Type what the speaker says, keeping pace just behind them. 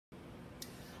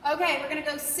Okay, we're gonna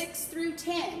go 6 through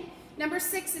 10. Number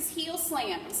 6 is heel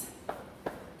slams.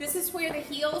 This is where the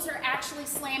heels are actually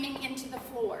slamming into the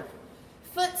floor.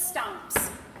 Foot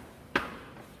stomps.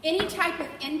 Any type of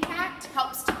impact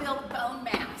helps to build bone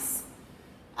mass.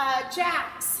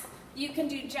 Jacks. You can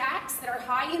do jacks that are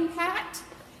high impact.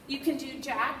 You can do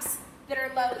jacks that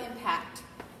are low impact.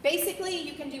 Basically,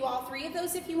 you can do all 3 of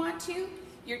those if you want to.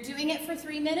 You're doing it for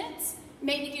 3 minutes.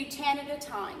 Maybe do 10 at a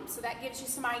time. So that gives you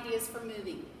some ideas for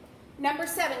moving. Number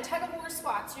 7, tug of war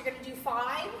squats. You're going to do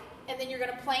 5, and then you're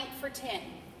going to plank for 10.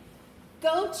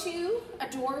 Go to a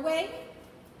doorway.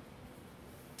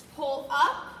 Pull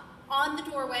up on the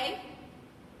doorway.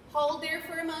 Hold there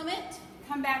for a moment.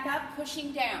 Come back up,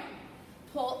 pushing down.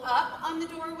 Pull up on the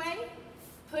doorway.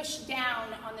 Push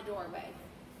down on the doorway.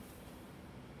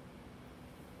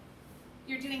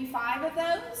 You're doing 5 of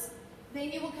those.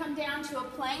 Then you will come down to a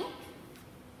plank.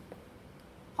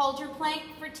 Hold your plank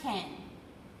for 10.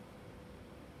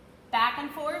 Back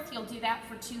and forth, you'll do that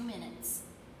for 2 minutes.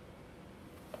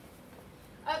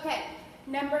 Okay,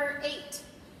 number 8,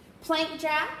 plank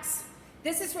jacks.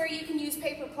 This is where you can use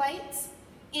paper plates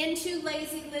into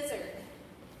lazy lizard.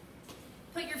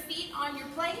 Put your feet on your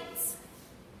plates.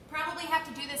 Probably have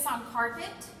to do this on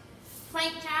carpet.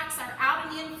 Plank jacks are out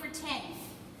and in for 10.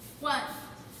 1,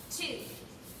 2,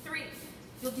 3.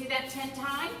 You'll do that 10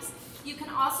 times. You can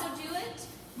also do it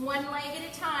one leg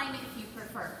at a time if you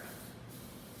prefer.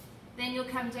 Then you'll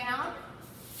come down,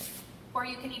 or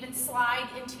you can even slide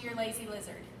into your lazy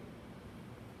lizard.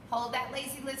 Hold that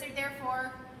lazy lizard there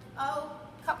for, a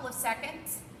couple of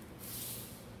seconds.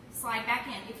 Slide back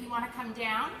in. If you want to come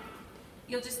down,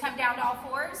 you'll just come down to all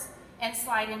 4s and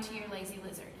slide into your lazy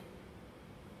lizard.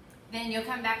 Then you'll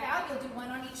come back out, you'll do 1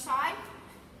 on each side,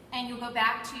 and you'll go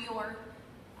back to your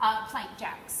plank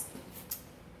jacks.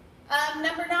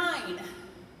 Number 9,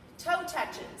 toe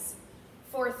touches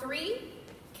for 3,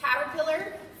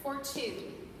 caterpillar for 2.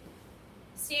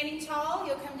 Standing tall,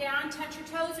 you'll come down, touch your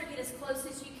toes, or get as close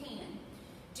as you can.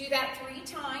 Do that 3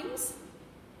 times.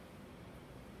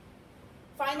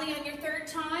 Finally, on your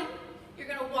 3rd time, you're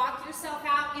going to walk yourself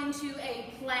out into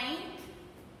a plank,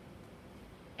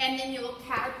 and then you'll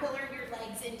caterpillar your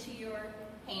legs into your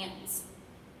hands.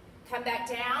 Come back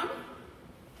down,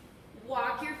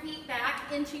 walk your feet back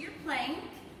into your plank,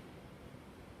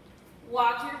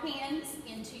 walk your hands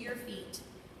into your feet.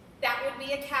 That would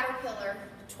be a caterpillar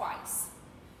twice.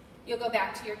 You'll go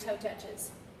back to your toe touches.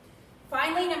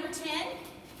 Finally, number 10,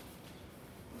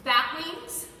 bat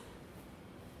wings.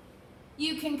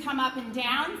 You can come up and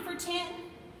down for 10,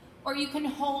 or you can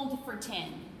hold for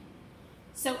 10.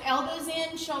 So elbows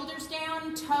in, shoulders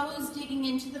down, toes digging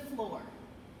into the floor.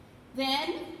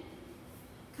 Then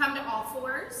come to all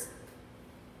 4s,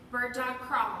 bird dog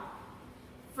crawl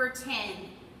for 10.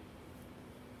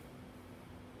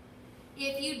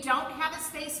 If you don't have a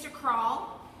space to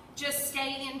crawl, just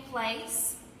stay in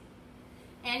place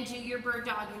and do your bird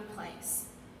dog in place.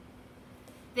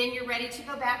 Then you're ready to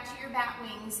go back to your bat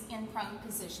wings in prone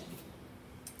position.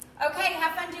 Okay,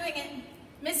 have fun doing it.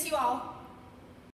 Miss you all.